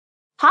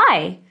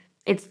Hi,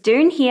 it's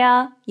Doone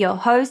here, your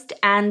host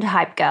and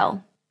hype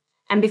girl.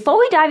 And before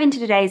we dive into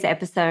today's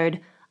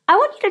episode, I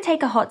want you to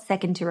take a hot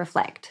second to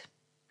reflect.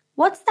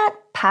 What's that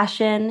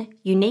passion,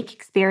 unique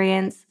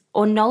experience,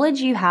 or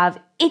knowledge you have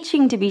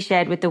itching to be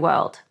shared with the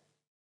world?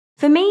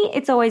 For me,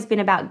 it's always been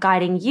about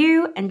guiding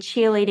you and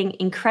cheerleading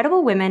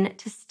incredible women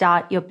to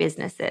start your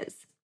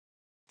businesses.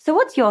 So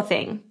what's your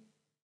thing?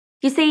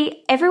 You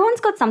see,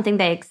 everyone's got something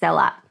they excel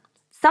at,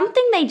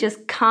 something they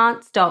just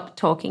can't stop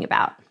talking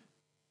about.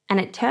 And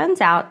it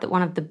turns out that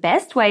one of the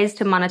best ways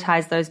to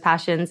monetize those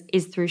passions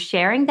is through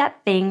sharing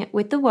that thing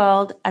with the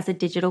world as a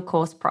digital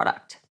course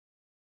product.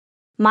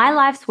 My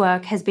life's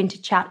work has been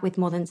to chat with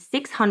more than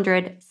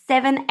 600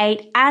 7,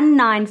 8, and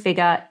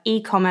 9-figure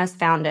e-commerce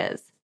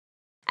founders.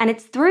 And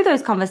it's through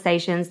those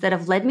conversations that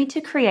have led me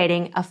to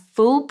creating a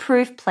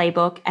foolproof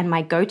playbook and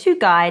my go-to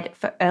guide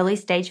for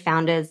early-stage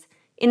founders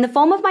in the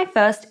form of my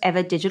first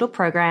ever digital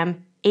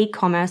program,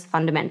 E-commerce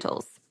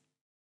Fundamentals.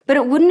 But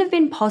it wouldn't have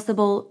been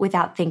possible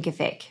without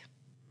Thinkific.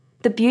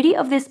 The beauty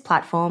of this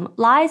platform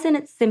lies in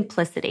its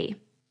simplicity.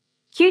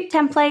 Cute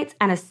templates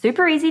and a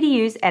super easy to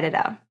use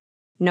editor.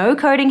 No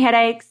coding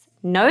headaches,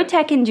 no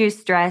tech-induced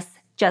stress,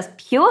 just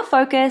pure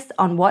focus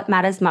on what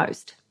matters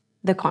most,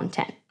 the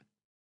content.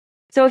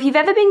 So if you've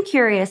ever been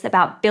curious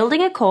about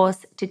building a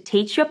course to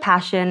teach your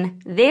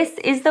passion, this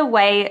is the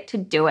way to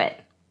do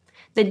it.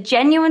 The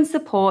genuine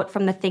support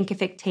from the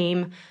Thinkific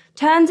team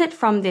turns it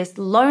from this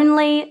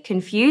lonely,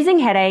 confusing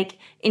headache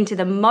into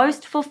the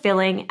most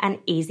fulfilling and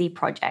easy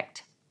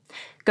project.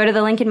 Go to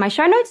the link in my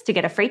show notes to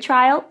get a free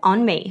trial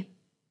on me.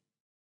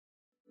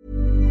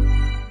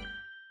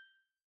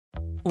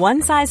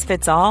 One size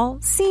fits all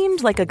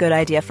seemed like a good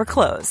idea for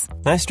clothes.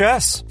 Nice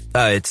dress.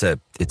 It's a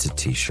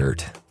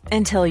t-shirt.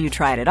 Until you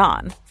tried it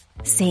on.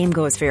 Same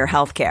goes for your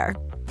healthcare.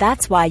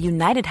 That's why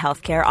United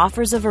Healthcare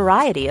offers a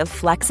variety of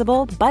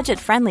flexible,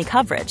 budget-friendly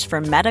coverage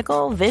for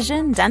medical,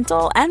 vision,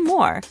 dental, and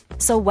more.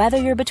 So whether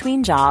you're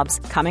between jobs,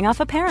 coming off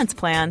a parent's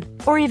plan,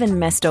 or even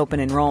missed open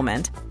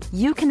enrollment,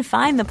 you can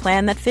find the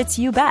plan that fits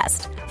you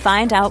best.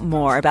 Find out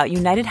more about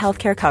United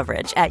Healthcare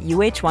coverage at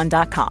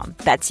uh1.com.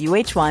 That's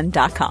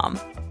uh1.com.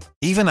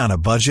 Even on a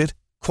budget,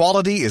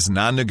 quality is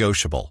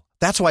non-negotiable.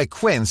 That's why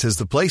Quince is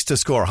the place to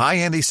score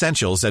high-end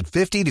essentials at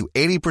 50 to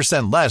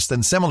 80% less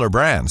than similar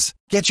brands.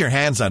 Get your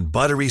hands on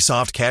buttery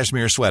soft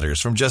cashmere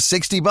sweaters from just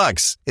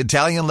 $60,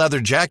 Italian leather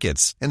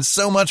jackets, and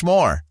so much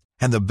more.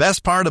 And the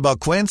best part about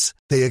Quince,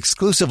 they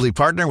exclusively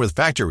partner with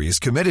factories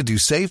committed to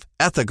safe,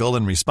 ethical,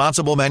 and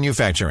responsible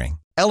manufacturing.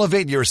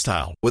 Elevate your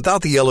style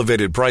without the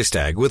elevated price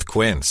tag with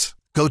Quince.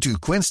 Go to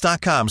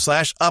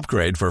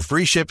quince.com/upgrade for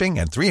free shipping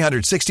and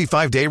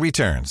 365-day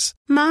returns.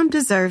 Mom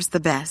deserves the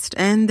best,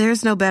 and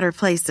there's no better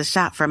place to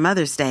shop for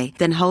Mother's Day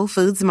than Whole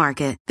Foods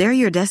Market. They're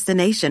your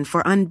destination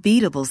for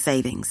unbeatable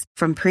savings,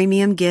 from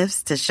premium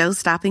gifts to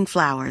show-stopping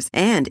flowers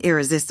and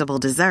irresistible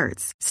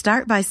desserts.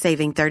 Start by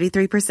saving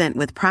 33%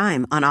 with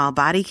Prime on all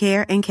body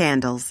care and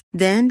candles.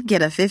 Then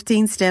get a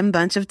 15-stem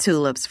bunch of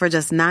tulips for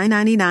just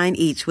 $9.99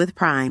 each with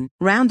Prime.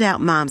 Round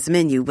out Mom's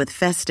menu with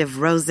festive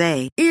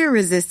rosé,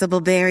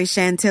 irresistible berry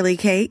chantilly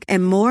cake,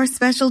 and more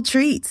special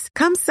treats.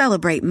 Come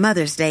celebrate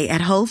Mother's Day at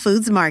Whole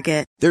Foods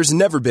Market. There's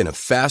never been a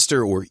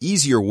faster or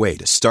easier way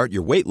to start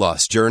your weight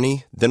loss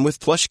journey than with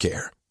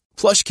PlushCare.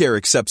 PlushCare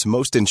accepts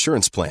most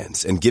insurance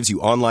plans and gives you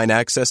online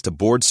access to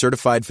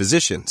board-certified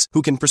physicians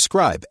who can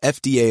prescribe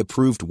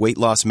FDA-approved weight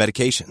loss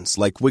medications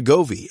like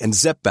Wegovy and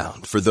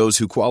Zepbound for those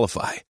who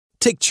qualify.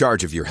 Take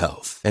charge of your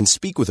health and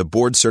speak with a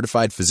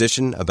board-certified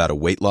physician about a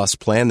weight loss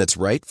plan that's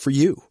right for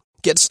you.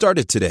 Get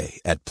started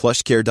today at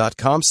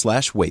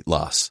plushcare.com/weight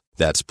loss.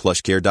 That's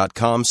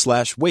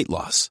plushcare.com/weight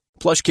loss.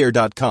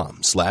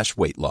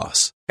 plushcare.com/weight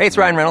loss. Hey, it's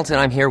Ryan Reynolds, and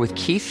I'm here with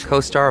Keith,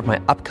 co-star of my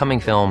upcoming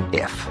film,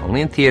 If,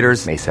 only in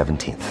theaters May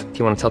 17th. Do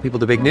you want to tell people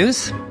the big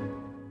news?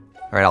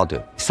 All right, I'll do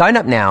it. Sign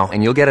up now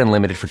and you'll get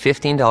unlimited for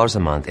 $15 a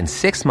month and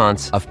 6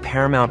 months of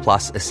Paramount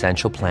Plus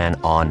Essential Plan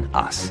on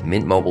us.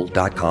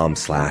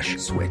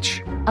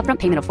 MintMobile.com/switch. Upfront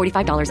payment of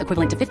 $45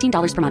 equivalent to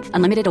 $15 per month.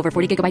 Unlimited over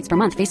 40 gigabytes per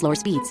month. Face lower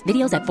speeds.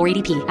 Videos at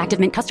 480p. Active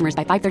Mint customers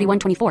by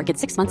 531.24 get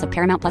 6 months of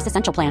Paramount Plus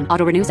Essential Plan.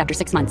 Auto renews after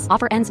 6 months.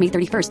 Offer ends May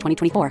 31st,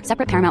 2024.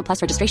 Separate Paramount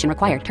Plus registration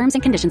required. Terms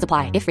and conditions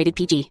apply if rated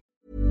PG.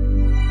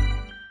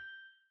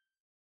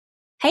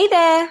 Hey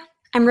there!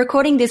 I'm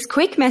recording this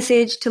quick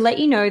message to let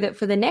you know that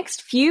for the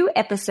next few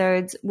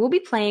episodes, we'll be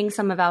playing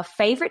some of our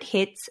favorite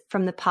hits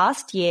from the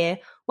past year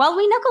while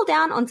we knuckle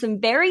down on some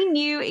very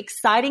new,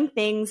 exciting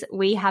things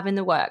we have in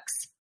the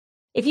works.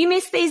 If you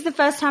missed these the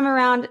first time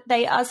around,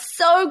 they are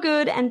so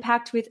good and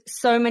packed with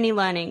so many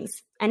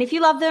learnings. And if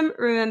you love them,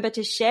 remember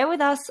to share with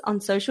us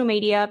on social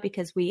media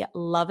because we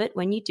love it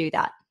when you do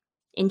that.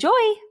 Enjoy!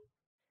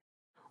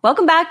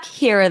 Welcome back.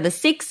 Here are the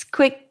 6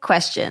 quick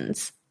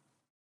questions.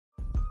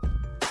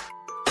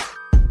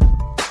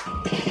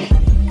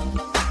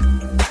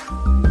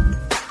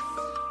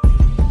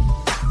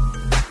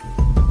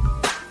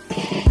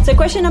 So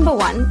question number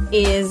 1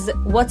 is,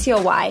 what's your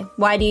why?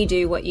 Why do you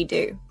do what you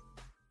do?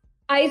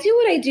 I do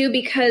what I do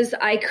because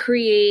I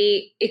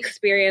create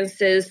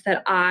experiences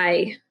that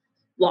I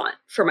want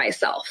for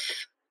myself.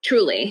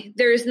 Truly.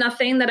 There's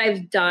nothing that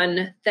I've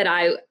done that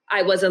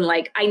I wasn't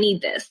like, I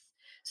need this.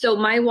 So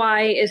my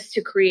why is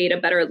to create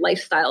a better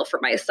lifestyle for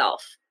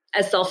myself,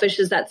 as selfish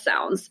as that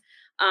sounds.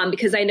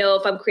 Because I know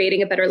if I'm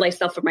creating a better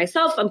lifestyle for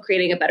myself, I'm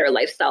creating a better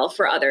lifestyle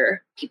for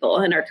other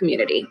people in our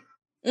community.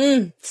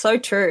 So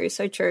true.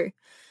 So true.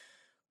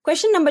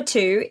 Question number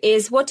 2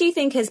 is, what do you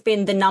think has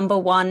been the number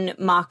one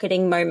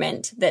marketing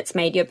moment that's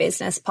made your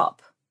business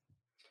pop?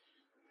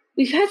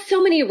 We've had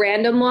so many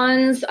random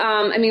ones.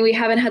 I mean, we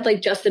haven't had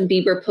like Justin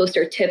Bieber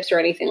poster tips or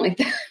anything like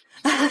that.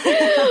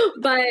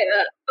 but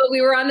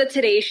we were on the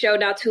Today Show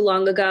not too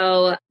long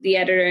ago. The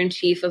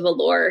editor-in-chief of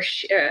Allure,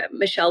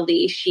 Michelle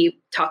Lee, she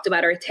talked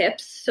about our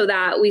tips so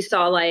that we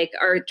saw like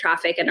our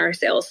traffic and our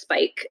sales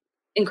spike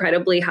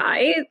incredibly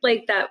high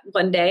like that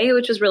one day,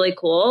 which was really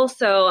cool.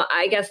 So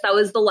I guess that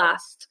was the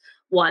last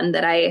one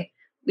that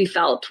we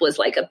felt was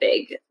like a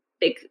big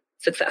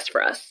success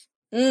for us.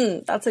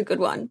 That's a good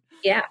one.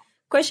 Yeah.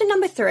 Question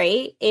number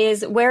 3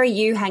 is, where are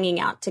you hanging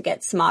out to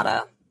get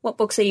smarter? What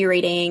books are you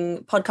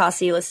reading, podcasts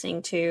are you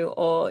listening to,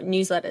 or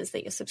newsletters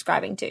that you're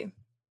subscribing to?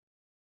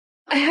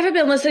 I haven't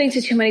been listening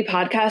to too many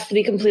podcasts, to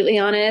be completely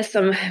honest.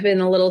 I've been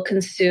a little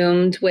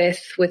consumed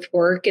with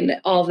work and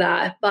all of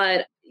that.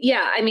 But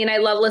yeah, I mean, I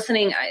love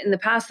listening. In the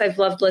past, I've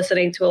loved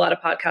listening to a lot of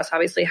podcasts,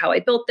 obviously How I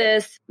Built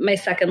This, My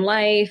Second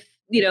Life,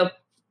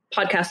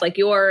 podcasts like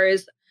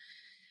yours.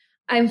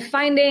 I'm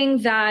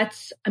finding that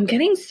I'm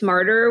getting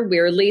smarter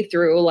weirdly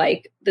through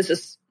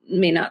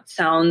may not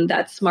sound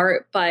that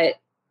smart, but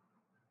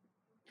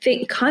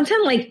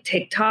content like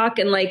TikTok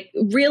and like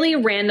really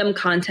random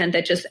content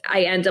that just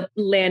I end up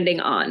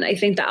landing on. I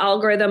think the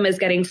algorithm is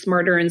getting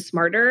smarter and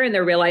smarter, and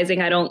they're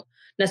realizing I don't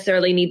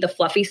necessarily need the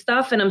fluffy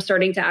stuff. And I'm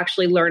starting to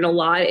actually learn a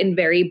lot in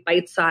very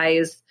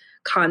bite-sized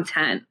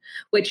content,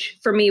 which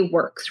for me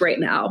works right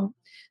now.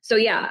 So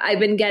yeah, I've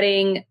been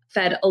getting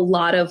fed a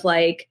lot of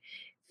like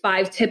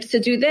 5 tips to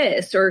do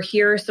this, or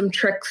here are some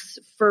tricks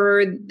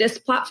for this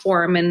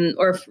platform,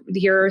 or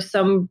here are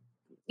some,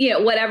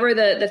 whatever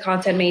the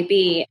content may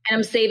be. And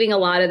I'm saving a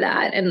lot of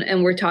that.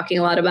 And we're talking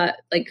a lot about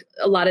like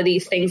a lot of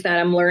these things that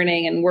I'm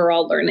learning and we're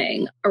all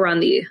learning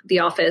around the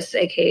office,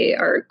 aka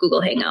our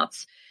Google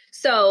Hangouts.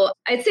 So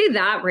I'd say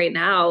that right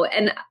now.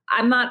 And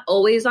I'm not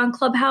always on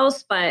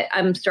Clubhouse, but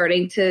I'm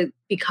starting to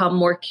become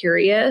more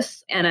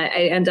curious. And I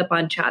end up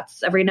on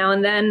chats every now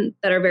and then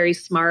that are very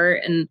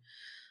smart. And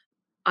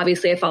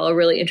obviously I follow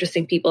really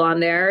interesting people on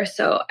there.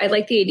 So I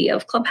like the idea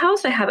of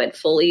Clubhouse. I haven't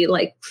fully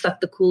like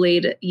sucked the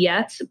Kool-Aid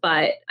yet,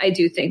 but I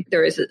do think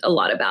there is a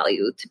lot of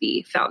value to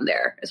be found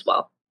there as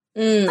well.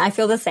 I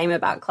feel the same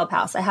about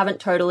Clubhouse. I haven't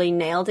totally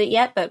nailed it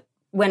yet, but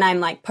when I'm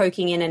like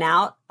poking in and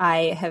out,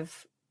 I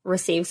have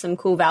received some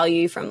cool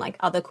value from like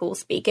other cool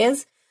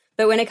speakers.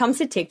 But when it comes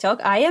to TikTok,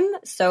 I am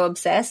so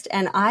obsessed.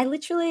 And I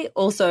literally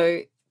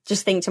also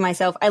just think to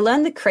myself, I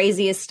learned the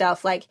craziest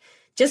stuff. Like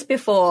just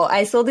before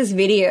I saw this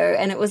video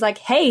and it was like,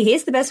 hey,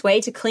 here's the best way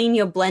to clean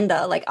your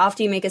blender. Like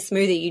after you make a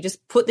smoothie, you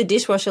just put the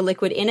dishwasher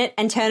liquid in it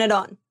and turn it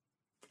on.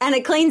 And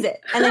it cleans it.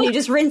 And then you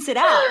just rinse it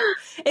out.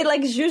 It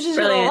like zhuzhes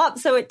it all up.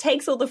 So it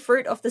takes all the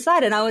fruit off the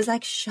side. And I was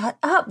like, shut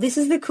up. This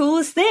is the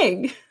coolest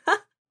thing.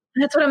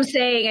 That's what I'm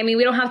saying. I mean,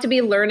 we don't have to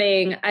be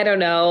learning, I don't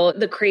know,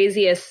 the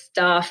craziest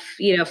stuff,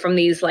 from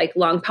these like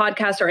long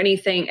podcasts or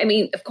anything. I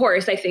mean, of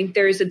course, I think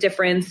there's a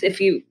difference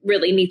if you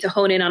really need to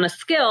hone in on a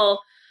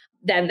skill,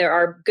 then there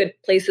are good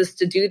places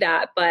to do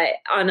that. But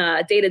on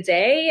a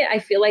day-to-day, I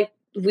feel like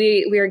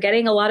we are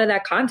getting a lot of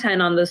that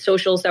content on the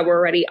socials that we're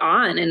already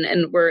on.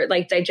 And we're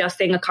like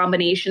digesting a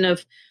combination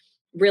of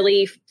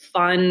really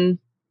fun,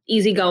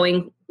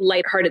 easygoing,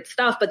 lighthearted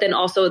stuff, but then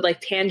also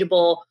like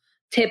tangible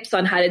tips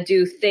on how to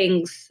do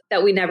things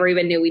that we never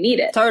even knew we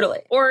needed. Totally.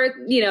 Or,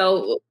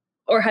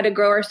 or how to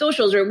grow our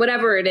socials or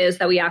whatever it is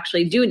that we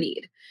actually do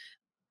need.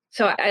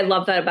 So I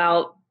love that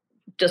about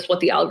just what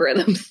the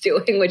algorithm's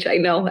doing, which I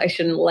know I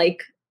shouldn't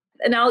like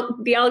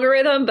the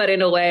algorithm, but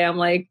in a way I'm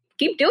like,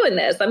 keep doing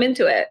this. I'm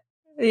into it.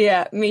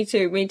 Yeah, me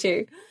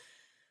too.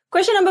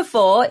 Question number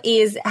 4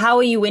 is, how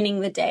are you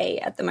winning the day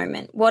at the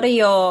moment? What are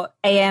your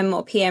AM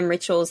or PM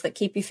rituals that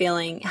keep you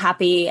feeling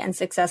happy and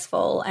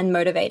successful and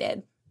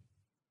motivated?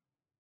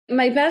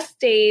 My best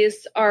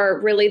days are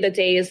really the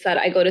days that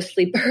I go to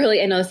sleep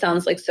early. I know it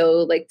sounds like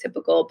so like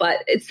typical, but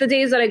it's the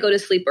days that I go to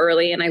sleep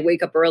early and I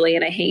wake up early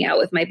and I hang out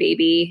with my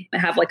baby. I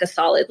have like a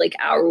solid like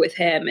hour with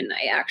him, and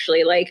I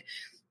actually like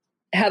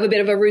have a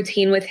bit of a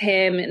routine with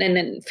him and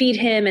then feed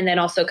him, and then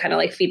also kind of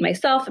like feed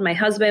myself and my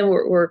husband.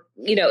 We're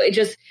it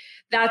just,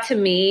 that to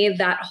me,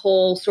 that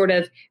whole sort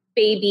of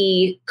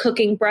baby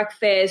cooking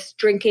breakfast,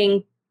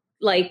 drinking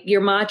like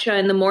your matcha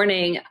in the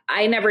morning,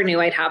 I never knew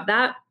I'd have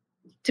that.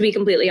 To be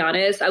completely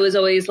honest, I was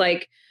always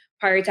like,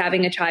 prior to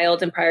having a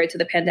child and prior to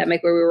the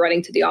pandemic where we were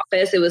running to the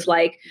office, it was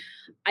like,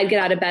 I'd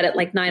get out of bed at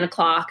like 9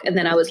 o'clock and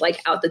then I was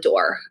like out the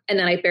door, and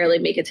then I barely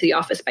make it to the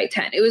office by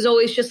 10. It was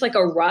always just like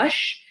a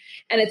rush.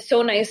 And it's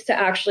so nice to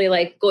actually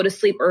like go to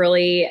sleep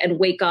early and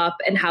wake up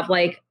and have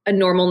like a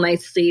normal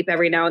night's sleep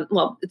every now and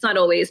well, it's not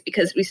always,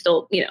 because we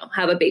still,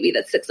 have a baby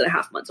that's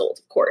 6.5 months old,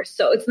 of course.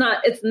 So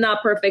it's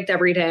not perfect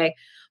every day,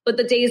 But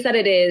the days that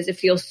it is, it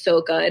feels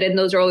so good. And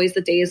those are always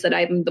the days that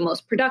I'm the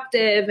most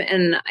productive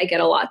and I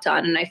get a lot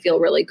done and I feel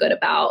really good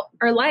about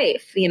our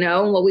life,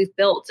 what we've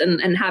built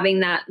and having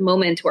that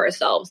moment to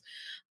ourselves.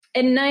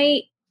 At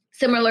night,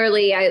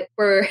 similarly,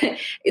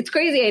 it's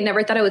crazy. I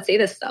never thought I would say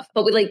this stuff,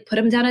 but we put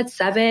them down at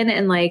 7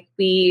 and we,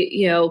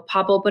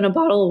 pop open a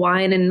bottle of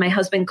wine and my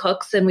husband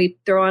cooks and we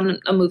throw on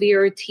a movie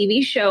or a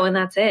TV show and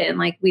that's it. And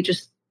we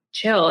just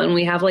chill and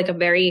we have a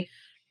very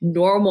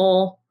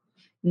normal,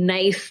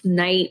 nice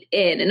night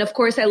in. And of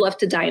course, I love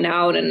to dine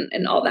out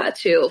and all that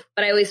too.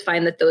 But I always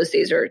find that those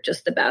days are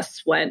just the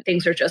best when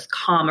things are just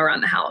calm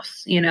around the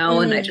house, and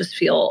I just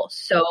feel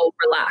so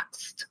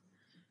relaxed.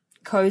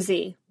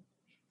 Cozy.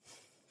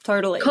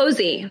 Totally.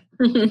 Cozy.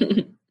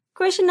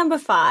 Question number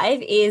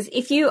 5 is,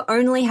 if you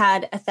only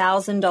had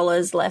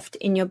 $1,000 left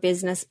in your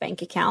business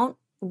bank account,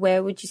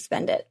 where would you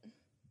spend it?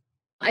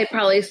 I'd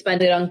probably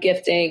spend it on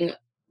gifting.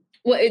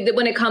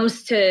 When it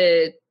comes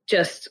to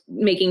just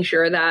making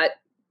sure that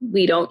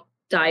we don't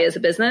die as a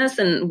business,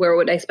 and where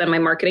would I spend my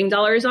marketing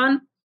dollars on?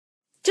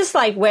 Just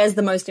where's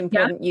the most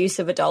important use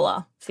of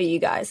 $1 for you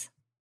guys?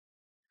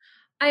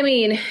 I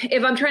mean,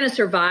 if I'm trying to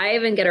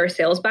survive and get our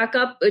sales back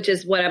up, which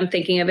is what I'm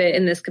thinking of it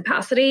in this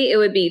capacity, it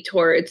would be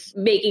towards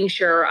making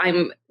sure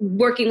I'm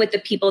working with the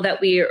people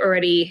that we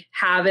already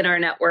have in our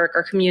network,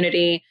 our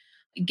community,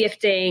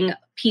 gifting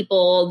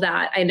people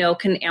that I know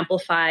can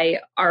amplify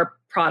our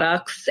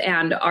products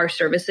and our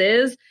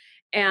services,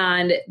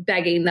 and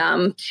begging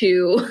them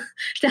to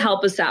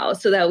help us out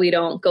so that we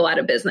don't go out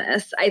of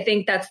business. I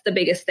think that's the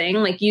biggest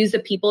thing. Use the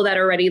people that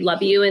already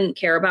love you and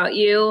care about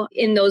you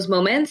in those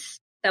moments.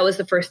 That was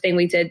the first thing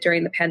we did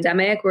during the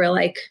pandemic.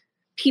 We're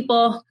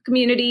people,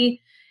 community,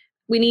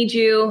 we need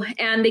you.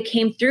 And they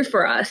came through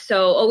for us.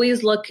 So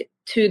always look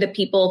to the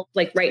people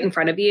right in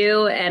front of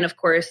you. And of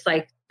course,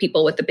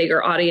 people with the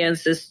bigger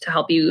audiences to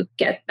help you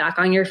get back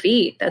on your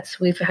feet.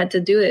 We've had to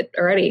do it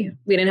already.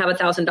 We didn't have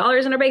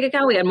 $1,000 in our bank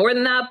account. We had more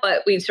than that,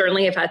 but we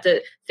certainly have had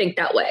to think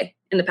that way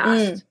in the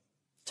past.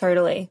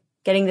 Totally.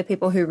 Getting the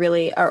people who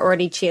really are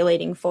already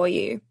cheerleading for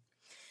you.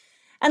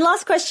 And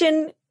last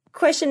question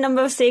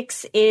number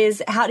 6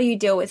 is, how do you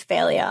deal with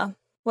failure?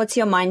 What's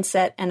your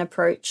mindset and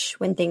approach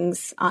when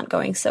things aren't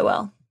going so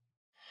well?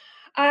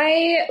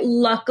 I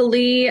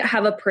luckily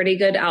have a pretty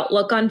good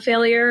outlook on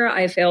failure.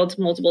 I failed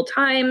multiple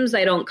times.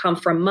 I don't come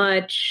from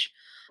much.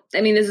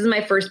 I mean, this is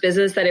my first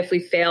business that if we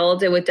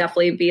failed, it would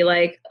definitely be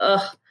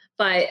ugh.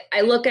 But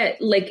I look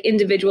at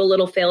individual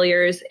little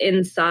failures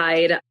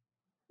inside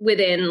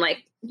within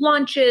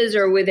launches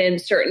or within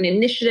certain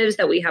initiatives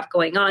that we have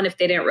going on. If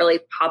they didn't really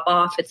pop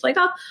off, it's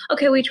oh,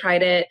 okay, we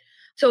tried it.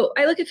 So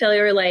I look at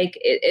failure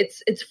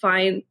it's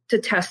fine to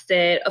test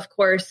it. Of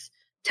course,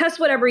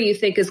 test whatever you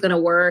think is going to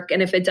work.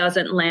 And if it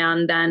doesn't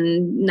land,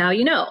 then now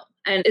you know.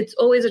 And it's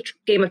always a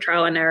game of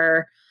trial and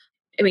error.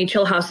 I mean,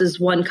 Chillhouse is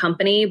one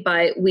company,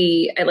 but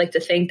I like to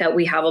think that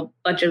we have a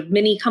bunch of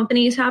mini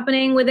companies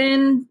happening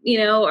within,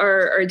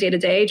 our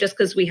day-to-day, just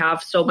because we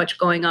have so much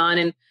going on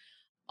and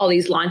all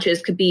these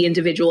launches could be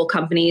individual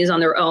companies on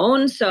their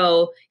own.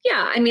 So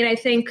yeah, I mean, I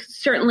think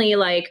certainly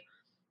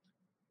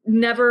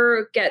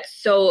never get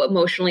so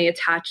emotionally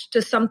attached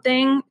to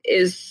something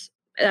is,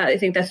 I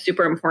think that's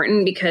super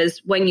important,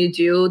 because when you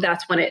do,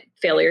 that's when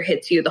failure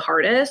hits you the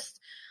hardest.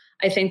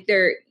 I think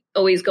they're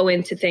always go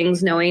into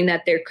things knowing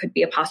that there could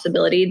be a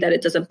possibility that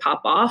it doesn't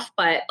pop off.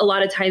 But a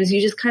lot of times you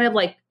just kind of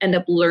end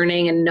up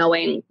learning and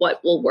knowing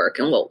what will work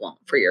and what won't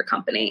for your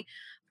company.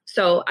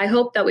 So I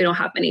hope that we don't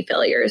have many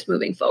failures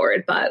moving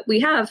forward, but we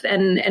have,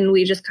 and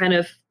we just kind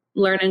of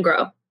learn and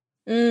grow.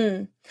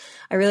 I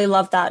really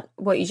love that,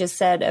 what you just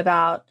said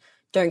about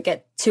don't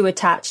get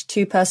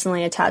too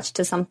personally attached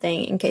to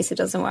something in case it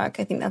doesn't work.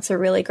 I think that's a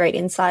really great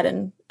insight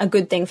and a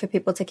good thing for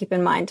people to keep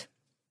in mind.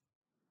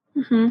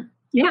 Mm-hmm.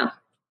 Yeah.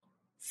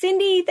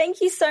 Cyndi,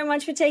 thank you so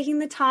much for taking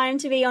the time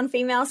to be on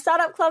Female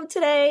Startup Club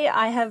today.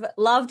 I have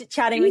loved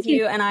chatting with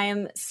you, and I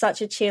am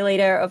such a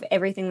cheerleader of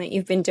everything that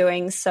you've been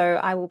doing. So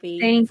I will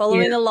be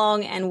following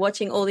along and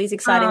watching all these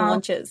exciting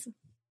launches.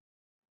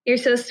 You're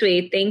so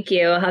sweet. Thank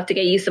you. I'll have to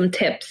get you some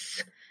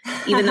tips.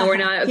 Even though we're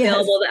not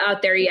available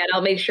out there yet,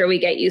 I'll make sure we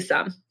get you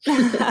some.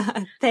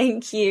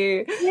 Thank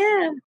you.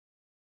 Yeah.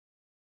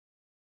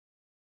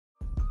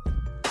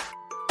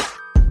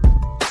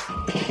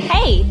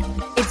 Hey,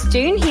 it's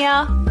June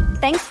here.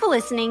 Thanks for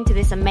listening to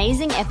this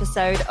amazing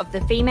episode of the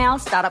Female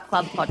Startup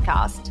Club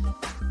podcast.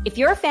 If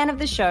you're a fan of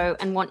the show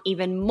and want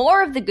even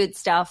more of the good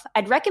stuff,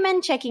 I'd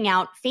recommend checking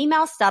out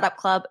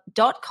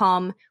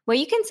femalestartupclub.com, where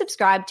you can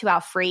subscribe to our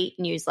free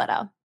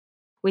newsletter.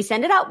 We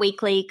send it out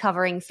weekly,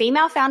 covering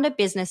female founder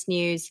business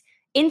news,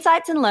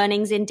 insights and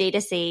learnings in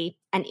D2C,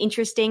 and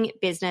interesting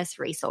business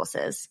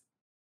resources.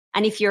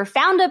 And if you're a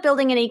founder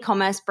building an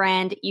e-commerce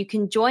brand, you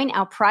can join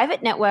our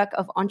private network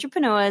of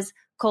entrepreneurs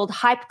called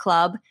Hype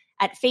Club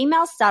at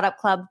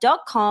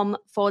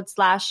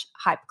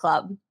femalestartupclub.com/Hype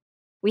Club.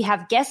 We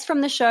have guests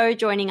from the show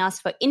joining us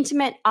for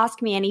intimate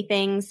Ask Me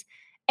Anythings,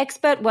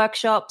 expert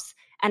workshops,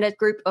 and a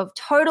group of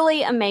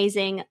totally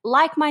amazing,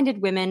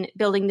 like-minded women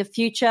building the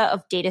future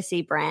of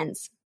D2C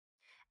brands.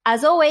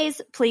 As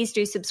always, please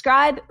do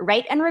subscribe,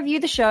 rate and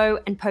review the show,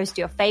 and post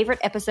your favorite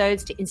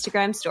episodes to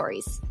Instagram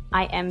stories.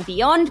 I am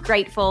beyond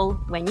grateful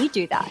when you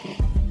do that.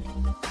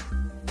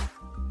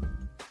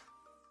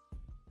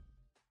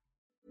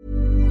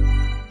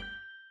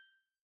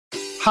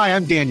 Hi,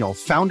 I'm Daniel,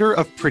 founder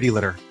of Pretty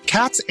Litter.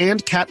 Cats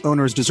and cat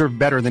owners deserve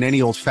better than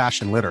any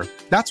old-fashioned litter.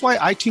 That's why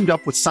I teamed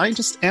up with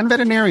scientists and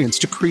veterinarians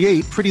to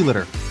create Pretty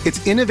Litter.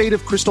 Its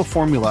innovative crystal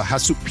formula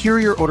has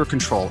superior odor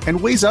control and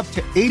weighs up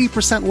to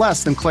 80%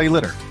 less than clay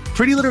litter.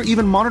 Pretty Litter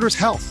even monitors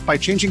health by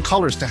changing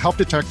colors to help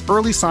detect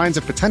early signs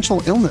of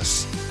potential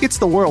illness. It's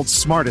the world's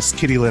smartest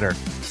kitty litter.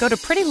 Go to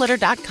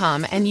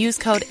prettylitter.com and use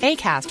code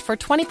ACAST for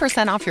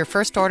 20% off your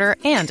first order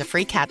and a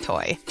free cat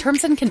toy.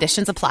 Terms and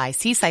conditions apply.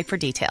 See site for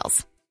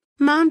details.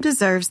 Mom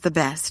deserves the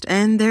best,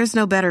 and there's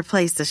no better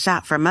place to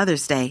shop for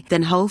Mother's Day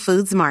than Whole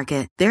Foods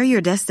Market. They're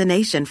your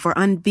destination for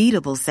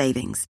unbeatable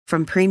savings,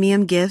 from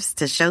premium gifts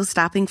to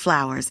show-stopping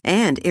flowers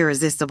and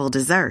irresistible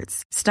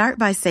desserts. Start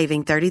by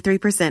saving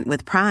 33%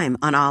 with Prime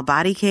on all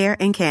body care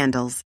and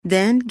candles.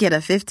 Then get a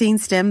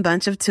 15-stem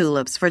bunch of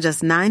tulips for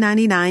just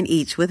 $9.99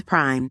 each with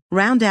Prime.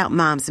 Round out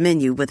Mom's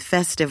menu with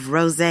festive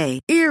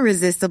rosé,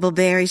 irresistible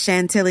berry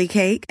chantilly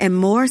cake, and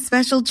more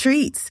special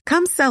treats.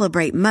 Come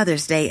celebrate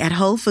Mother's Day at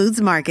Whole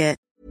Foods Market.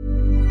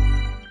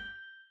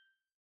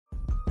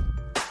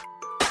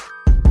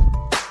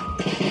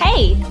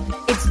 Hey,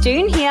 it's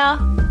June here.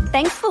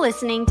 Thanks for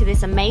listening to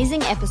this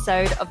amazing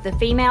episode of the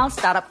Female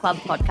Startup Club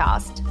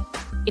podcast.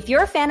 If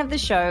you're a fan of the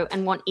show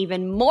and want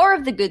even more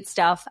of the good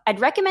stuff, I'd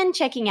recommend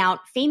checking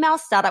out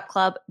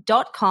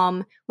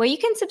femalestartupclub.com, where you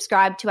can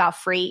subscribe to our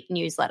free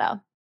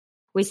newsletter.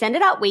 We send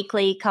it out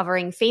weekly,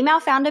 covering female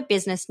founder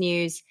business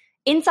news,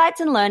 insights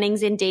and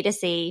learnings in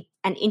D2C,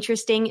 and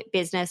interesting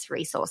business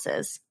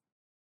resources.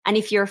 And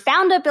if you're a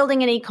founder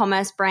building an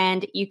e-commerce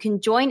brand, you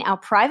can join our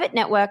private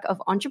network of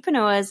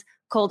entrepreneurs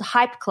called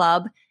Hype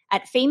Club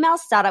at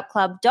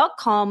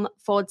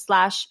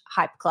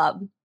femalestartupclub.com/Hype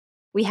Club.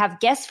 We have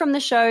guests from the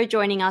show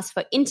joining us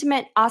for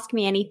intimate Ask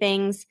Me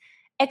Anythings,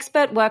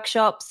 expert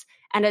workshops,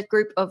 and a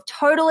group of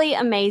totally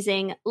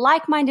amazing,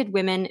 like-minded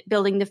women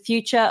building the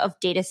future of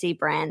D2C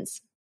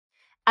brands.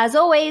 As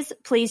always,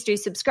 please do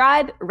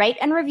subscribe, rate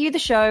and review the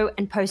show,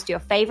 and post your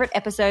favorite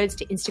episodes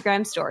to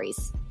Instagram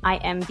stories. I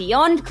am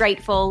beyond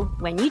grateful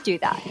when you do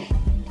that.